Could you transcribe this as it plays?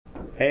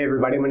Hey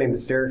everybody, my name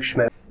is Derek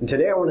Schmidt, and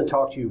today I want to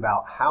talk to you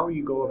about how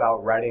you go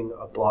about writing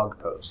a blog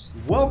post.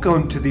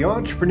 Welcome to the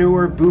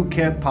Entrepreneur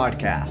Bootcamp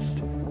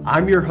Podcast.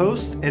 I'm your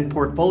host and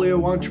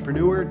portfolio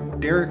entrepreneur,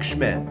 Derek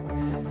Schmidt.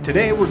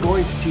 Today we're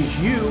going to teach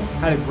you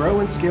how to grow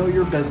and scale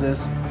your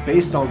business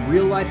based on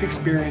real life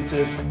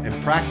experiences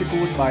and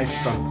practical advice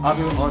from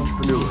other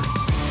entrepreneurs.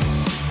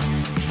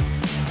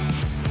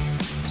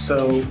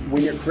 So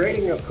when you're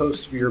creating a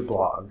post for your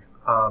blog,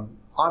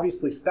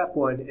 obviously, step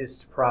one is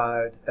to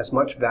provide as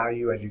much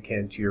value as you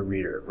can to your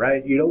reader,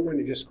 right? You don't want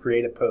to just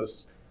create a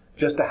post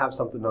just to have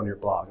something on your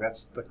blog.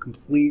 That's the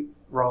complete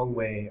wrong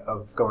way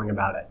of going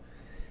about it.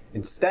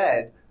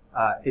 Instead,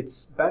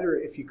 it's better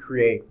if you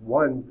create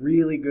one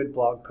really good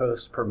blog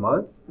post per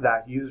month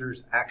that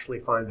users actually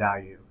find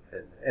value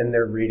in and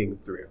they're reading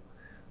through.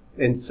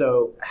 And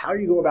so how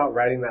you go about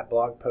writing that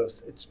blog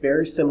post, it's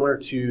very similar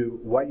to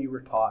what you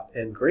were taught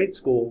in grade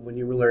school when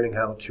you were learning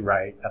how to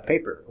write a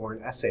paper or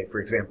an essay, for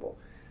example.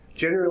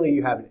 Generally,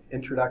 you have an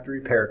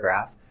introductory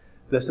paragraph.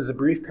 This is a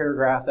brief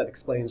paragraph that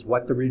explains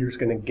what the reader is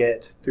going to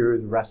get through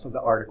the rest of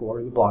the article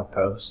or the blog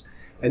post.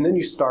 And then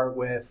you start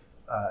with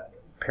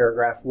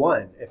paragraph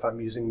one, if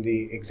I'm using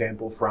the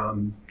example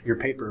from your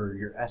paper or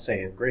your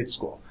essay in grade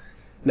school.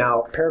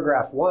 Now,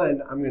 paragraph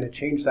one, I'm going to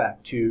change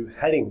that to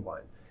heading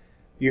one.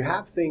 You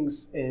have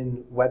things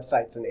in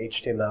websites in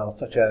HTML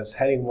such as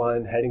heading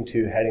 1, heading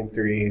 2, heading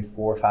 3,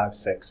 4, 5,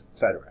 6,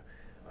 etc.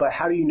 But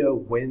how do you know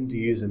when to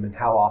use them and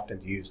how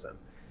often to use them?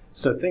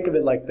 So think of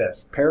it like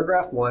this.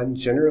 Paragraph 1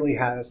 generally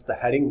has the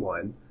heading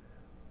 1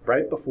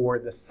 right before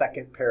the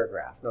second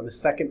paragraph. Now the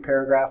second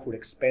paragraph would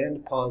expand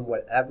upon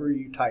whatever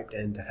you typed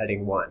into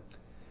heading 1.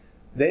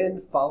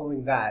 Then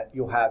following that,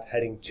 you'll have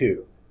heading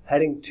 2.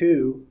 Heading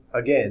 2,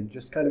 again,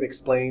 just kind of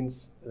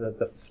explains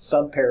the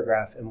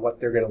sub-paragraph and what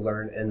they're going to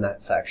learn in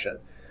that section.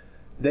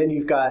 Then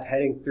you've got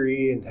heading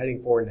 3 and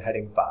heading 4 and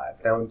heading 5.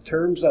 Now, in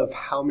terms of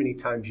how many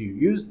times you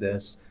use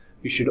this,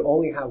 you should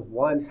only have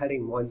one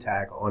heading 1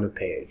 tag on a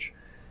page.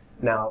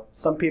 Now,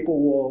 some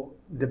people will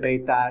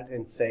debate that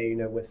and say,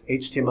 with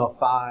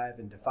HTML5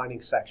 and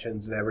defining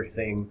sections and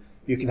everything,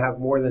 you can have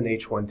more than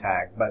H1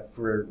 tag. But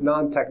for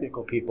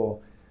non-technical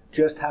people,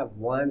 just have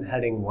one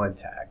heading 1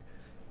 tag.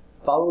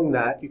 Following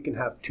that, you can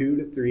have 2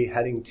 to 3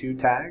 heading 2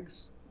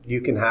 tags.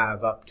 You can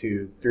have up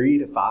to 3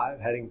 to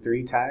 5 heading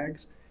 3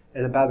 tags,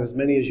 and about as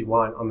many as you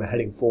want on the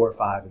heading 4,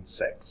 5, and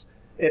 6,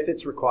 if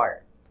it's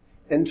required.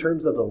 In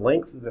terms of the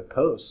length of the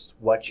post,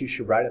 what you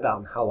should write about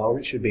and how long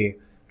it should be,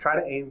 try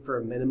to aim for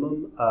a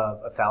minimum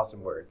of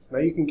 1,000 words. Now,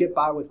 you can get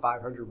by with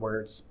 500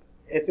 words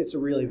if it's a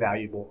really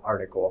valuable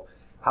article.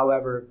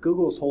 However,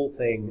 Google's whole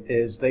thing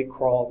is they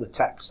crawl the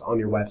text on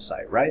your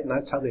website, right? And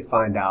that's how they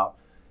find out,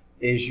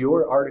 is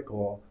your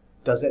article,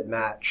 does it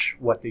match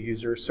what the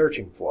user is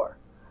searching for?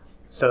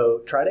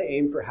 So try to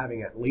aim for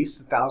having at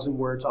least 1,000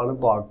 words on a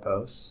blog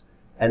post.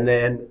 And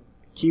then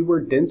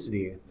keyword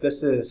density.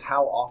 This is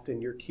how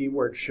often your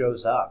keyword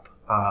shows up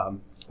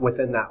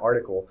within that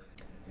article.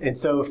 And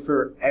so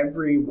for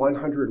every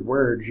 100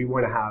 words, you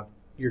want to have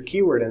your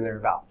keyword in there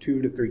about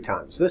 2 to 3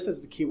 times. This is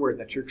the keyword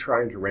that you're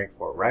trying to rank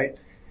for, right?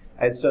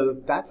 And so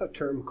that's a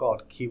term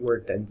called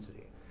keyword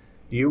density.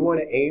 You want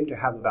to aim to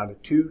have about a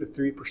 2 to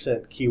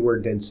 3%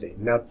 keyword density.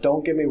 Now,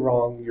 don't get me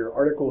wrong, your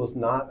article is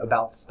not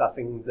about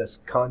stuffing this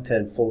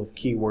content full of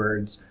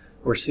keywords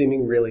or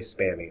seeming really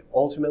spammy.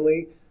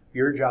 Ultimately,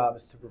 your job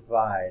is to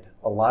provide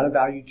a lot of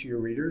value to your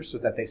readers so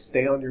that they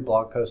stay on your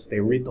blog post,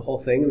 they read the whole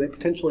thing, and they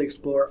potentially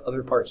explore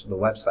other parts of the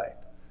website.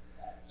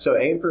 So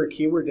aim for a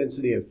keyword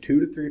density of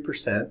 2 to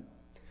 3%.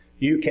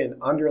 You can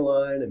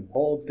underline and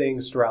bold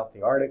things throughout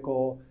the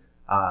article.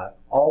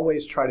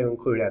 Always try to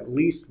include at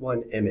least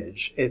one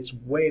image. It's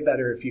way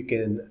better if you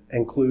can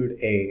include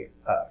a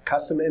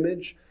custom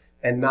image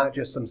and not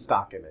just some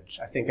stock image.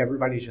 I think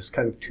everybody's just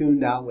kind of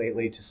tuned out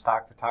lately to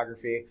stock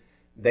photography.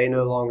 They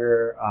no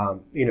longer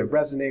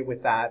resonate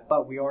with that,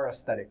 but we are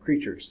aesthetic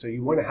creatures, so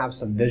you want to have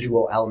some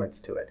visual elements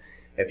to it.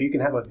 If you can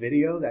have a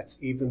video, that's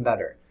even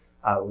better.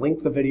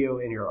 Link the video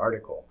in your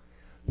article.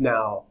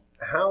 Now,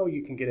 how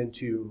you can get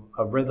into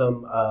a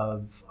rhythm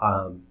of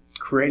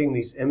creating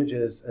these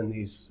images and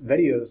these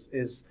videos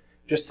is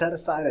just set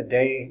aside a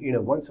day,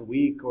 once a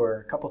week or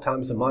a couple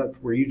times a month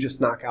where you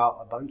just knock out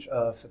a bunch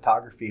of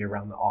photography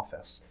around the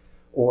office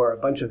or a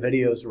bunch of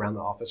videos around the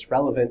office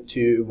relevant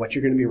to what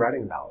you're going to be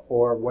writing about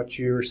or what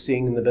you're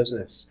seeing in the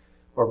business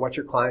or what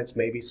your clients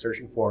may be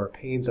searching for or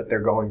pains that they're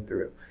going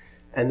through.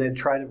 And then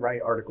try to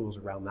write articles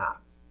around that.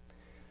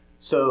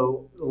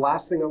 So the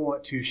last thing I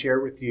want to share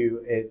with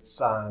you, it's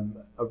a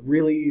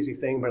really easy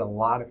thing, but a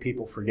lot of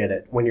people forget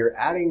it. When you're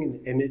adding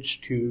an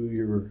image to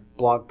your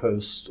blog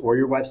post or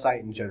your website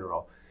in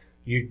general,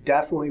 you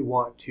definitely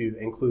want to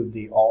include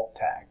the alt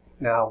tag.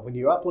 Now, when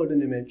you upload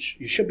an image,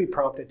 you should be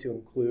prompted to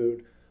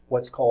include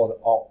what's called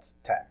alt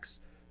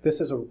text.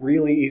 This is a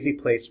really easy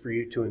place for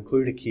you to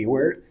include a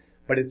keyword,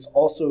 but it's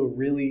also a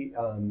really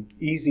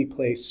easy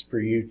place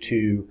for you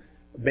to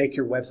make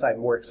your website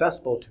more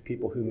accessible to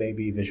people who may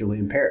be visually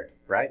impaired,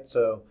 right?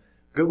 So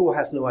Google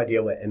has no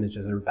idea what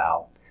images are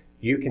about.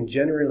 you can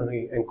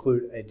generally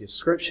include a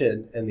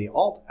description in the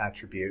alt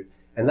attribute,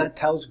 and that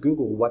tells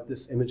Google what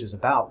this image is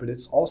about, but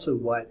it's also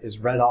what is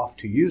read off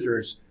to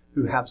users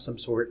who have some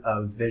sort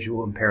of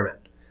visual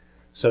impairment.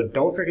 So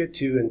don't forget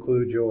to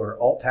include your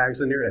alt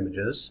tags in your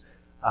images.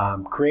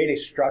 Create a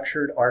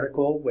structured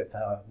article with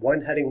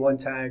 1 heading 1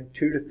 tag,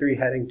 2 to 3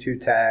 heading 2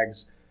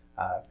 tags,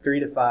 3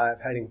 to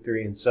 5 heading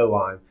 3, and so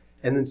on,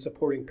 and then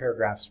supporting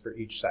paragraphs for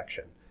each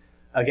section.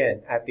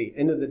 Again, at the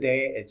end of the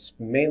day, it's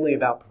mainly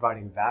about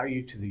providing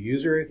value to the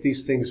user.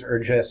 These things are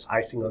just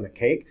icing on the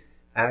cake.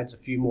 Adds a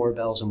few more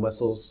bells and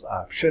whistles,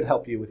 should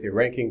help you with your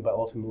ranking, but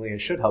ultimately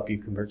it should help you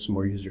convert some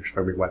more users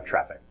from your web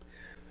traffic.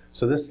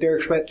 So this is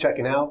Derek Schmidt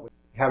checking out.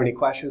 If you have any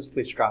questions,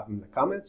 please drop them in the comments.